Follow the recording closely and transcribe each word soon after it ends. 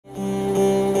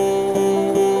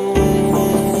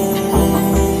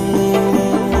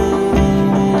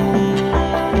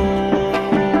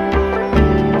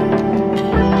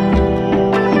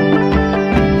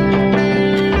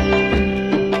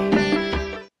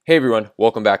Hey everyone,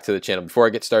 welcome back to the channel. Before I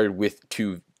get started with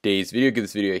today's video, give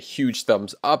this video a huge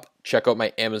thumbs up. Check out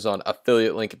my Amazon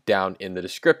affiliate link down in the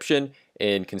description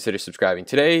and consider subscribing.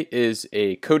 Today is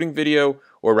a coding video,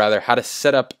 or rather how to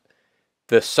set up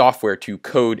the software to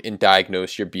code and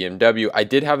diagnose your BMW. I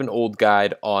did have an old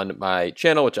guide on my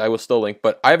channel, which I will still link,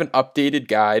 but I have an updated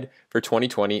guide for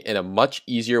 2020 and a much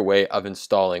easier way of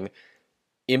installing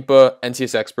INPA,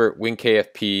 NCS Expert,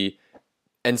 WinKFP,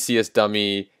 NCS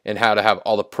Dummy, and how to have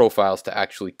all the profiles to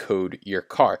actually code your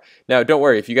car. Now, don't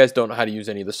worry, if you guys don't know how to use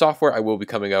any of the software, I will be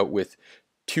coming out with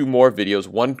two more videos,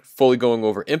 one fully going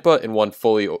over INPA and one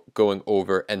fully going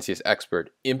over NCS Expert.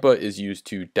 INPA is used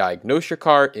to diagnose your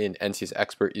car, and NCS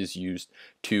Expert is used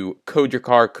to code your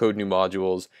car, code new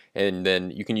modules, and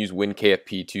then you can use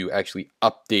WinKFP to actually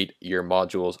update your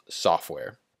modules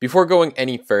software. Before going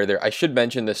any further, I should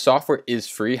mention the software is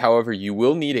free. However, you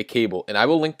will need a cable, and I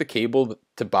will link the cable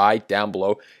to buy down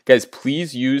below. Guys,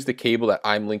 please use the cable that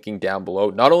I'm linking down below,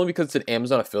 not only because it's an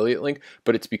Amazon affiliate link,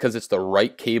 but it's because it's the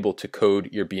right cable to code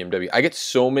your BMW. I get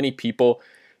so many people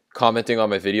commenting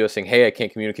on my videos saying, hey, I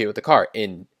can't communicate with the car.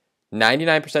 And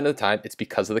 99% of the time, it's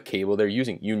because of the cable they're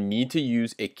using. You need to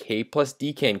use a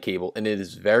k+dcan cable, and it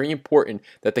is very important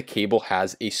that the cable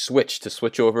has a switch to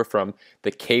switch over from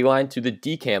the K line to the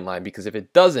dcan line, because if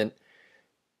it doesn't,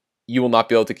 you will not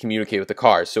be able to communicate with the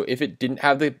car. So if it didn't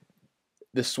have the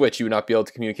switch, you would not be able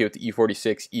to communicate with the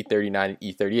E46, E39, and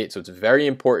E38. So it's very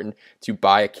important to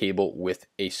buy a cable with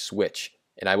a switch,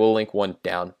 and I will link one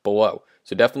down below.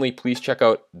 So definitely please check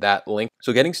out that link.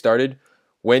 So getting started,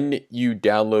 when you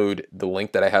download the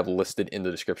link that I have listed in the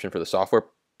description for the software,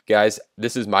 guys,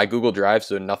 this is my Google Drive,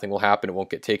 so nothing will happen. It won't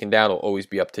get taken down. It'll always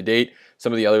be up to date.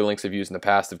 Some of the other links I've used in the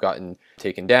past have gotten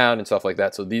taken down and stuff like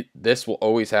that. So this will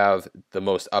always have the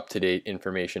most up-to-date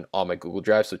information on my Google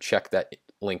Drive, so check that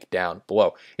link down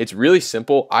below. It's really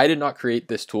simple. I did not create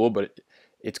this tool, but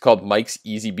it's called Mike's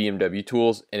Easy BMW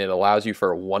Tools, and it allows you for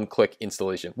a one-click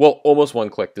installation. Well, almost one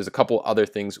click. There's a couple other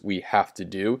things we have to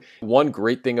do. One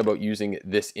great thing about using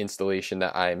this installation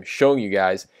that I'm showing you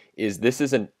guys is this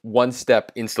is a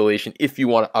one-step installation if you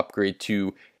want to upgrade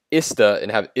to ISTA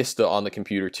and have ISTA on the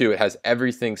computer too. It has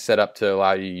everything set up to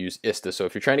allow you to use ISTA. So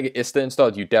if you're trying to get ISTA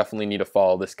installed, you definitely need to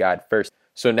follow this guide first.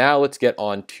 So now let's get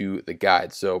on to the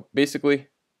guide. So basically,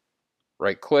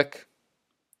 right-click,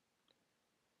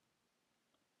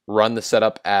 run the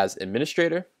setup as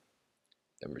administrator.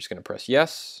 Then we're just going to press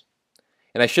yes.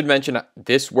 And I should mention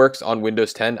this works on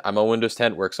Windows 10. I'm on Windows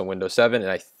 10, works on Windows 7, and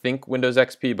I think Windows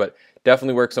XP, but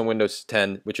definitely works on Windows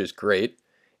 10, which is great.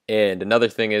 And another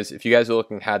thing is, if you guys are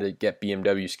looking how to get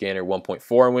BMW Scanner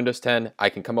 1.4 on Windows 10, I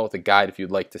can come out with a guide if you'd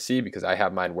like to see, because I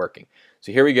have mine working.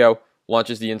 So here we go.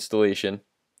 Launches the installation,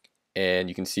 and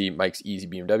you can see Mike's Easy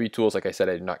BMW Tools. Like I said,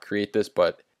 I did not create this,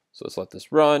 but so let's let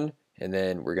this run. And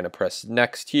then we're going to press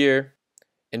next here.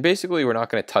 And basically, we're not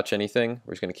going to touch anything.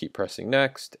 We're just going to keep pressing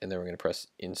next. And then we're going to press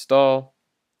install.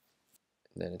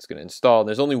 And then it's going to install.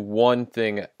 There's only one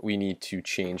thing we need to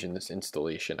change in this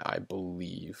installation, I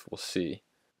believe. We'll see.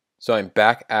 So I'm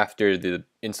back after the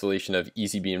installation of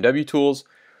Easy BMW Tools,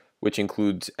 which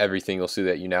includes everything. You'll see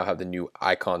that you now have the new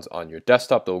icons on your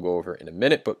desktop that we'll go over in a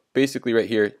minute. But basically right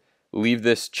here, leave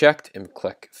this checked and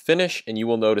click finish, and you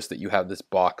will notice that you have this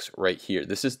box right here.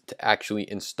 This is to actually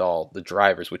install the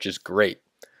drivers, which is great.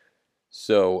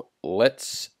 So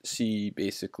let's see,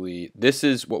 basically this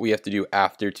is what we have to do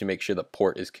after to make sure the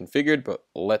port is configured, but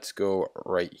let's go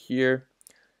right here.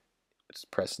 Let's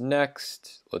press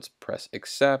next, let's press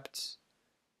accept,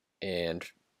 and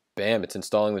bam, it's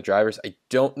installing the drivers. I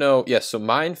don't know, yes, so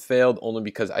mine failed only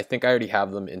because I think I already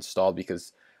have them installed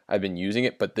because I've been using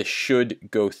it, but this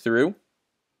should go through.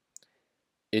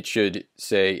 It should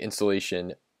say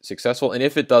installation successful, and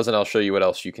if it doesn't, I'll show you what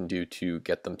else you can do to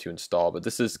get them to install. But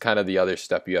this is kind of the other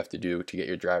step you have to do to get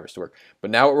your drivers to work.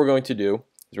 But now what we're going to do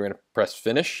is we're going to press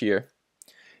finish here,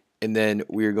 and then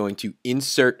we're going to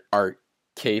insert our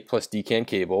k+dcan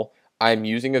cable. I'm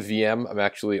using a VM. I'm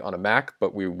actually on a Mac,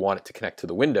 but we want it to connect to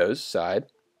the Windows side.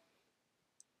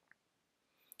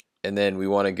 And then we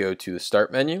want to go to the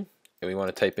start menu, and we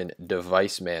want to type in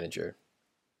device manager.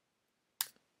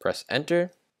 Press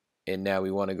enter, and now we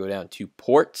want to go down to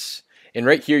ports, and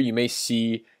right here you may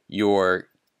see your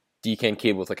dcan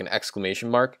cable with like an exclamation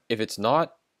mark. If it's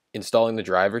not installing the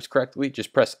drivers correctly,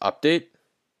 just press update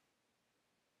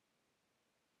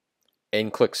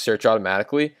and click search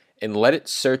automatically, and let it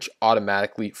search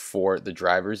automatically for the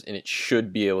drivers, and it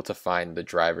should be able to find the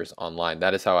drivers online.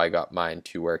 That is how I got mine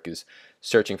to work, is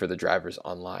searching for the drivers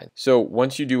online. So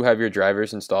once you do have your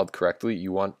drivers installed correctly,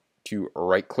 you want to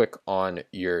right click on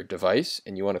your device,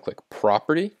 and you want to click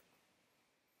property,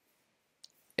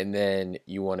 and then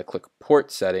you want to click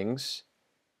Port Settings,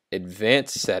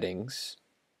 Advanced Settings,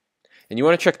 and you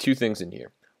want to check two things in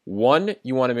here. One,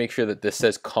 you want to make sure that this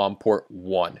says COM port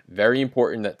 1. Very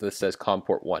important that this says COM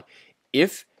port 1.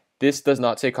 If this does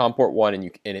not say COM port 1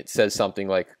 and it says something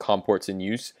like COM ports in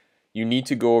use, you need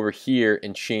to go over here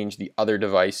and change the other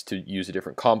device to use a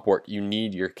different COM port. You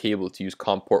need your cable to use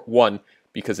COM port 1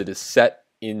 because it is set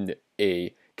in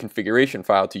a configuration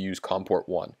file to use COM port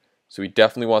 1. So we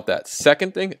definitely want that.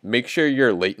 Second thing, make sure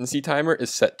your latency timer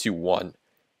is set to 1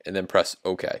 and then press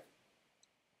OK.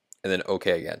 And then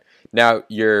OK again. Now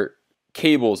your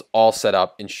cable's all set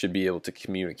up and should be able to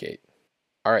communicate.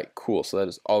 All right, cool. So that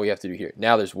is all we have to do here.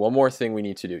 Now there's one more thing we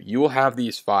need to do. You will have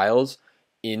these files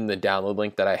in the download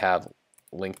link that I have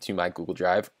linked to my Google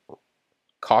Drive.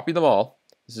 Copy them all.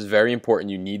 This is very important.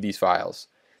 You need these files.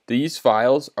 These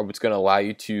files are what's going to allow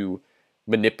you to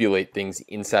manipulate things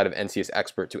inside of NCS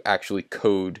Expert to actually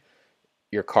code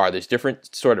your car. There's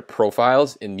different sort of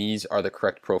profiles, and these are the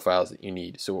correct profiles that you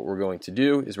need. So what we're going to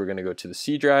do is we're going to go to the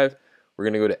C drive. We're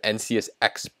going to go to NCS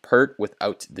Expert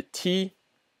without the T.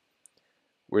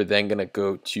 We're then going to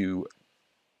go to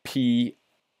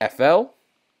PFL.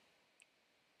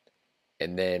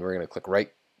 And then we're going to click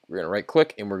right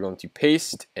click and we're going to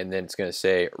paste, and then it's going to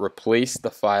say replace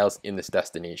the files in this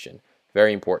destination.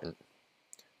 Very important.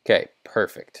 Okay,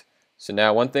 perfect. So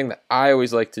now one thing that I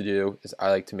always like to do is I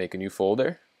like to make a new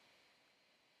folder.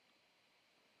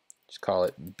 Just call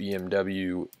it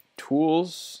BMW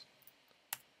Tools,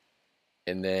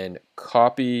 and then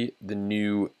copy the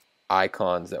new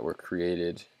icons that were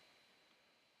created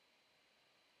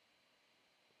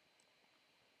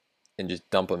and just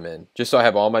dump them in, just so I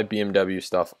have all my BMW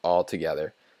stuff all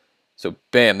together. So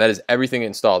bam, that is everything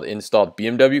installed. Installed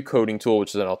BMW coding tool,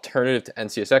 which is an alternative to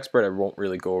NCS Expert. I won't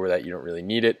really go over that. You don't really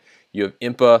need it. You have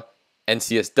INPA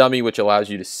NCS Dummy, which allows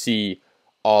you to see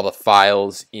all the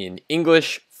files in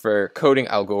English for coding.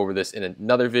 I'll go over this in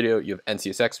another video. You have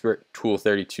NCS Expert, Tool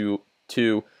 32,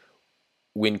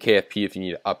 WinKFP if you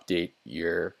need to update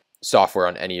your software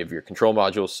on any of your control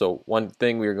modules. So one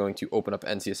thing, we are going to open up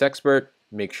NCS Expert,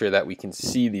 make sure that we can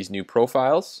see these new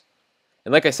profiles.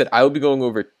 And like I said, I will be going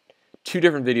over 2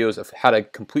 different videos of how to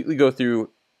completely go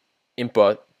through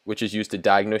INPA, which is used to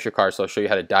diagnose your car. So I'll show you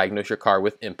how to diagnose your car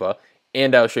with INPA,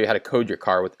 and I'll show you how to code your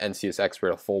car with NCS Expert,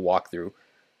 a full walkthrough.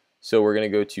 So we're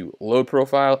going to go to load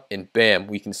profile, and bam,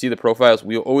 we can see the profiles.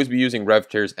 We'll always be using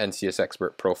RevTer's NCS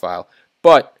Expert profile.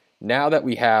 But now that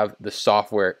we have the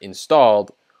software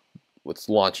installed, let's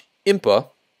launch INPA.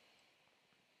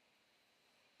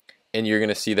 And you're going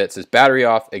to see that it says battery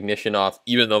off, ignition off,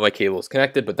 even though my cable is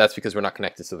connected, but that's because we're not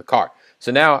connected to the car.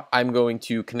 So now I'm going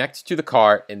to connect to the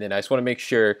car, and then I just want to make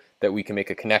sure that we can make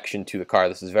a connection to the car.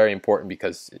 This is very important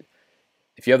because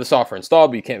if you have the software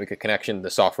installed but you can't make a connection, the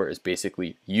software is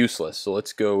basically useless. So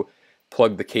let's go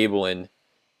plug the cable in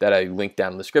that I linked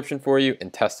down in the description for you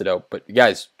and test it out. But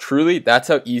guys, truly, that's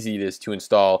how easy it is to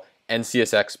install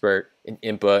NCS Expert and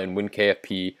INPA and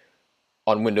WinKFP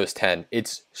on Windows 10.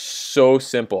 It's so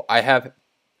simple. I have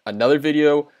another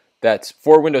video that's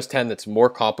for Windows 10 that's more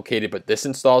complicated, but this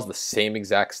installs the same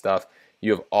exact stuff.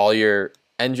 You have all your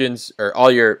engines, or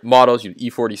all your models. You have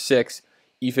E46,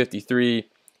 E53,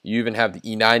 you even have the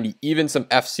E90, even some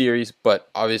F series,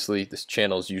 but obviously this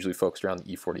channel is usually focused around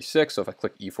the E46. So if I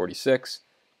click E46,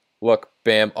 look,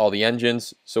 bam, all the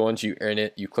engines. So once you earn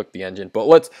it, you click the engine. But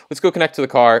let's go connect to the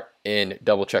car and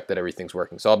double check that everything's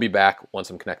working. So I'll be back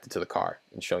once I'm connected to the car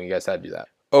and showing you guys how to do that.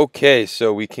 Okay,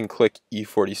 so we can click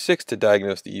E46 to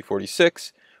diagnose the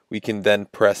E46. We can then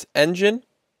press engine,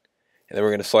 and then we're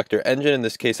going to select our engine. In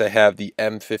this case, I have the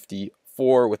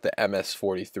M54 with the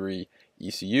MS43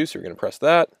 ECU, so we're going to press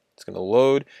that. It's going to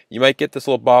load. You might get this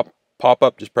little pop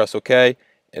up, just press OK.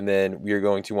 And then we are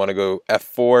going to want to go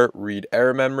F4, read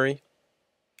error memory.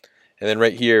 And then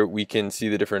right here, we can see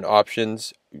the different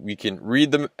options. We can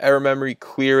read the error memory,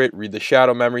 clear it, read the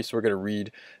shadow memory. So we're going to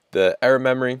read the error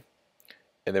memory.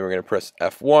 And then we're going to press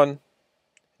F1.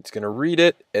 It's going to read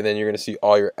it. And then you're going to see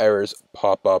all your errors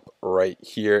pop up right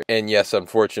here. And yes,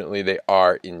 unfortunately, they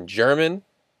are in German.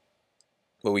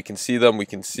 But we can see them. We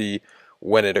can see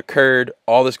when it occurred,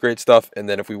 all this great stuff. And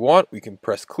then if we want, we can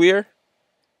press clear.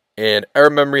 And error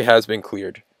memory has been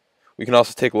cleared. We can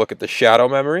also take a look at the shadow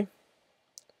memory.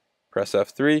 Press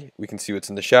F3. We can see what's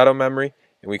in the shadow memory.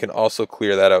 And we can also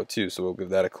clear that out too. So we'll give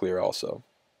that a clear also.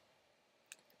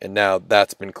 And now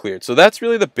that's been cleared. So that's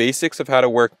really the basics of how to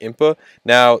work INPA.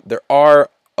 Now, there are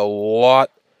a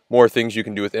lot more things you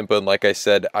can do with INPA. And like I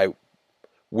said, I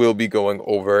will be going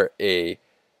over a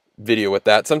video with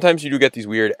that. Sometimes you do get these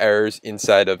weird errors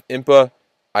inside of INPA.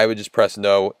 I would just press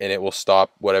no and it will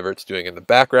stop whatever it's doing in the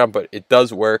background, but it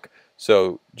does work.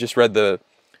 So just read the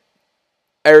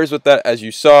errors with that as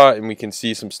you saw, and we can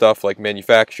see some stuff like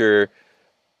manufacturer,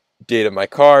 date of my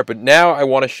car. But now I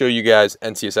want to show you guys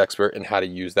NCS Expert and how to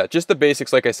use that. Just the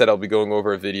basics. Like I said, I'll be going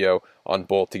over a video on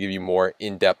both to give you more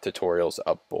in-depth tutorials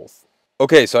of both.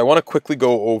 Okay, so I want to quickly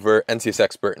go over NCS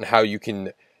Expert and how you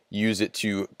can use it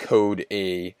to code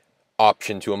a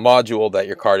option to a module that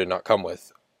your car did not come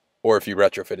with, or if you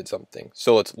retrofitted something.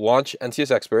 So let's launch NCS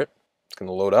Expert. It's going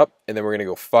to load up, and then we're going to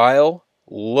go File,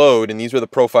 Load, and these were the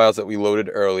profiles that we loaded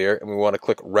earlier, and we want to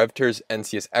click RevTor's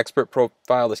NCS Expert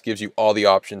profile. This gives you all the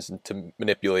options to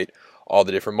manipulate all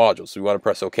the different modules. So we want to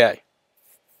press OK.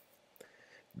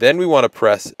 Then we want to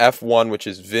press F1, which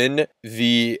is VIN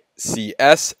VCS/FA,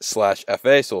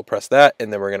 so we'll press that,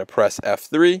 and then we're going to press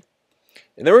F3,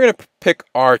 and then we're going to pick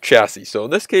our chassis. So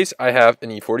in this case, I have an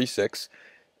E46,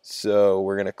 so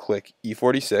we're going to click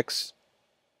E46,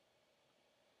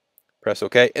 press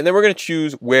OK, and then we're going to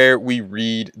choose where we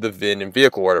read the VIN and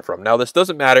vehicle order from. Now this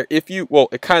doesn't matter if you, well,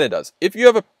 it kind of does. If you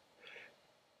have a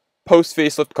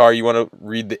post-facelift car, you want to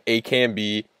read the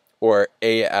AKB or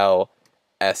ALSZ.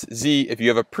 If you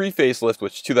have a pre-facelift,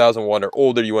 which is 2001 or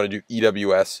older, you want to do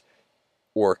EWS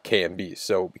or KMB.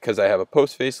 So because I have a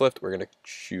post-facelift, we're going to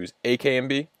choose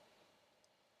AKMB.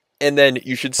 And then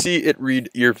you should see it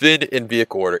read your VIN and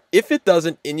vehicle order. If it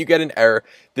doesn't and you get an error,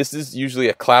 this is usually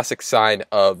a classic sign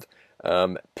of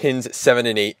pins 7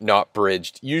 and 8 not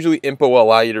bridged. Usually INPA will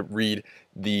allow you to read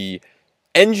the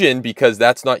engine because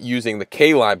that's not using the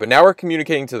K line, but now we're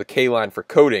communicating to the K line for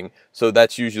coding, so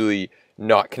that's usually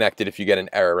not connected if you get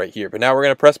an error right here. But now we're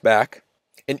going to press back,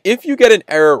 and if you get an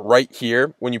error right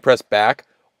here when you press back,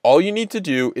 all you need to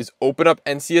do is open up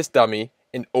NCS Dummy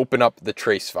and open up the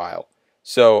trace file.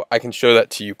 So I can show that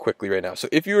to you quickly right now. So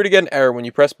if you were to get an error when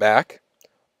you press back,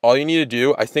 all you need to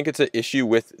do, I think it's an issue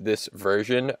with this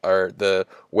version or the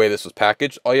way this was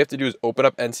packaged, all you have to do is open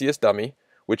up NCS Dummy,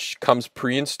 which comes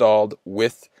pre-installed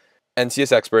with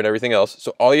NCS Expert and everything else.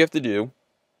 So all you have to do,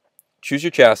 choose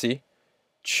your chassis,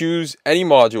 choose any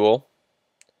module,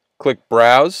 click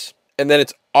Browse, and then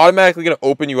it's automatically going to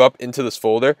open you up into this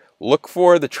folder. Look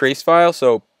for the trace file,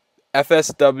 so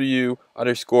fsw_psw.trace.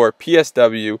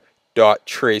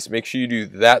 Make sure you do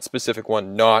that specific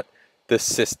one, not the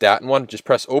sysdatin one. Just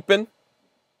press open,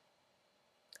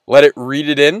 let it read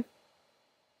it in,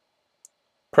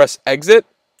 press exit,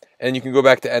 and you can go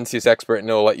back to NCS Expert and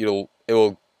it'll let you,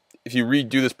 if you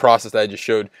redo this process that I just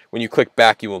showed, when you click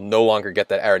back, you will no longer get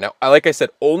that error. Now, like I said,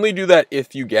 only do that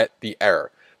if you get the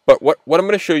error. But what I'm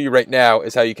going to show you right now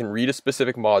is how you can read a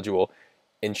specific module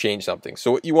and change something.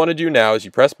 So what you want to do now is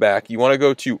you press back, you want to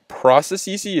go to Process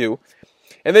ECU,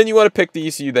 and then you want to pick the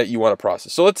ECU that you want to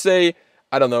process. So let's say,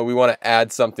 I don't know, we want to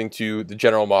add something to the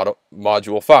general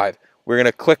module 5. We're going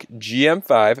to click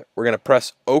GM5, we're going to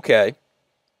press OK.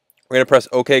 We're going to press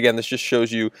OK again. This just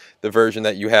shows you the version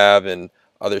that you have and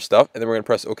other stuff. And then we're going to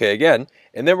press OK again.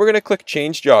 And then we're going to click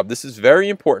Change Job. This is very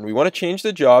important. We want to change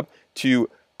the job to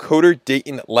Coder Date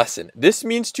and Lesson. This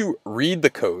means to read the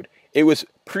code. It was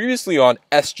previously on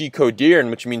SG Code,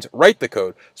 which means write the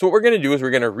code. So what we're going to do is we're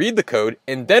going to read the code,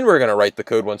 and then we're going to write the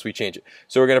code once we change it.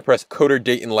 So we're going to press Coder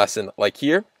Date and Lesson like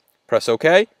here, press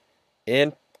OK,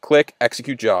 and click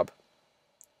Execute Job.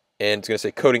 And it's going to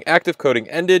say coding active, coding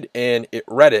ended, and it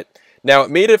read it. Now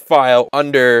it made a file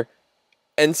under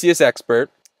NCS Expert,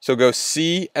 so go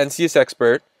C NCS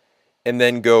Expert, and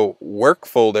then go Work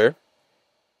folder,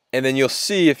 and then you'll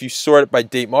see if you sort it by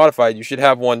date modified, you should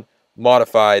have one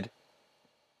modified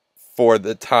for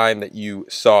the time that you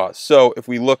saw. So if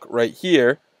we look right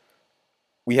here,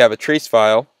 we have a trace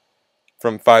file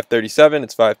from 537,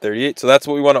 it's 538, so that's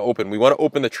what we want to open. We want to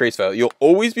open the trace file. You'll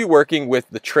always be working with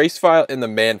the trace file and the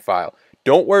man file.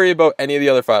 Don't worry about any of the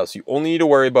other files. You only need to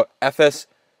worry about fsw_psw,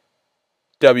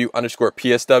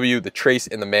 the trace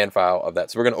and the man file of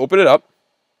that. So we're going to open it up,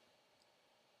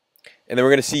 and then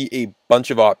we're going to see a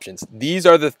bunch of options. These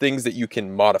are the things that you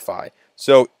can modify.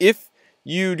 So if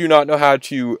you do not know how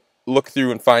to look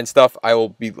through and find stuff, I will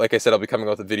be, like I said, I'll be coming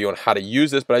out with a video on how to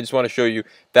use this, but I just want to show you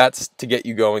that's to get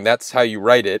you going. That's how you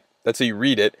write it. That's how you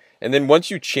read it. And then once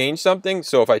you change something,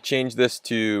 so if I change this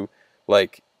to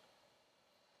like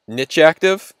niche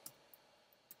active,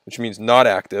 which means not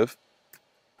active,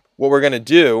 what we're going to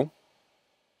do,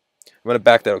 I'm going to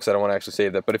back that up because I don't want to actually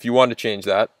save that, but if you want to change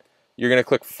that, you're going to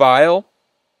click File,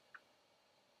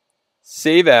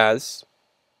 Save As,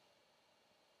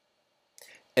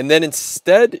 and then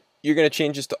instead you're going to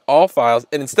change this to all files,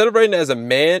 and instead of writing it as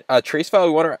a trace file,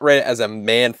 we want to write it as a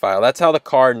man file. That's how the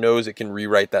car knows it can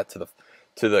rewrite that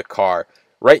to the car.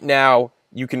 Right now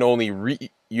you can only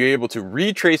you're able to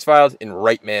read trace files and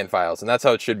write man files, and that's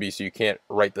how it should be, so you can't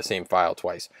write the same file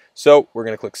twice. So we're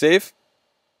going to click save.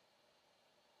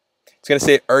 It's going to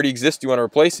say it already exists. Do you want to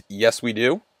replace? Yes, we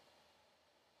do.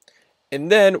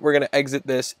 And then we're going to exit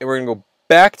this, and we're going to go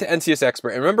back to NCS Expert.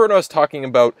 And remember when I was talking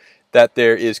about that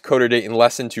there is coder date and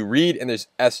lesson to read, and there's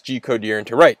SG codeiron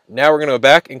to write. Now we're going to go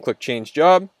back and click change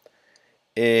job,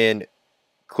 and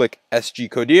click SG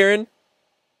codeiron.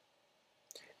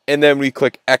 And then we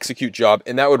click execute job,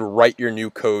 and that would write your new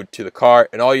code to the car.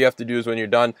 And all you have to do is when you're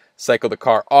done, cycle the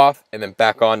car off and then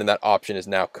back on, and that option is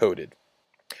now coded.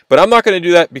 But I'm not going to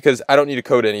do that because I don't need to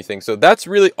code anything. So that's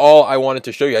really all I wanted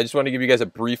to show you. I just want to give you guys a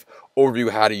brief overview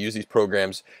of how to use these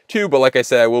programs too. But like I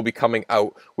said, I will be coming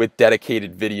out with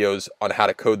dedicated videos on how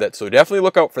to code that. So definitely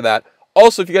look out for that.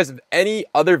 Also, if you guys have any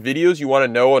other videos you want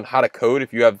to know on how to code,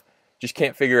 if you just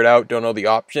can't figure it out, don't know the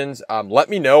options, let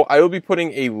me know. I will be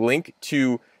putting a link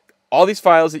to all these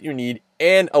files that you need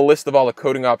and a list of all the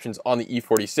coding options on the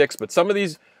E46. But some of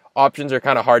these options are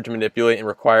kind of hard to manipulate and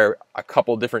require a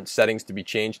couple different settings to be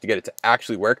changed to get it to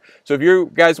actually work. So if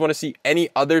you guys want to see any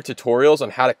other tutorials on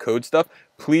how to code stuff,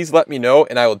 please let me know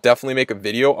and I will definitely make a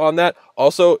video on that.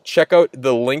 Also, check out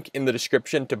the link in the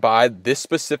description to buy this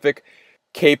specific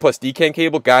k+dcan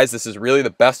cable. Guys, this is really the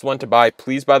best one to buy.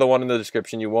 Please buy the one in the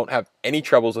description. You won't have any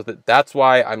troubles with it. That's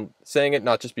why I'm saying it,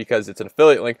 not just because it's an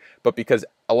affiliate link, but because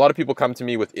a lot of people come to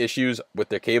me with issues with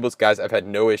their cables. Guys, I've had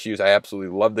no issues. I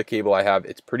absolutely love the cable I have.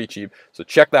 It's pretty cheap, so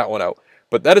check that one out.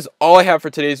 But that is all I have for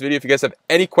today's video. If you guys have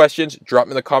any questions, drop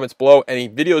them in the comments below. Any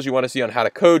videos you want to see on how to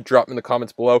code, drop them in the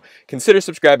comments below. Consider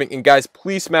subscribing. And guys,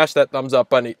 please smash that thumbs up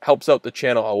button. It helps out the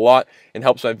channel a lot and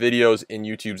helps my videos in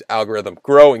YouTube's algorithm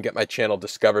grow and get my channel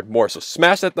discovered more. So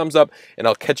smash that thumbs up, and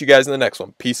I'll catch you guys in the next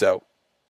one. Peace out.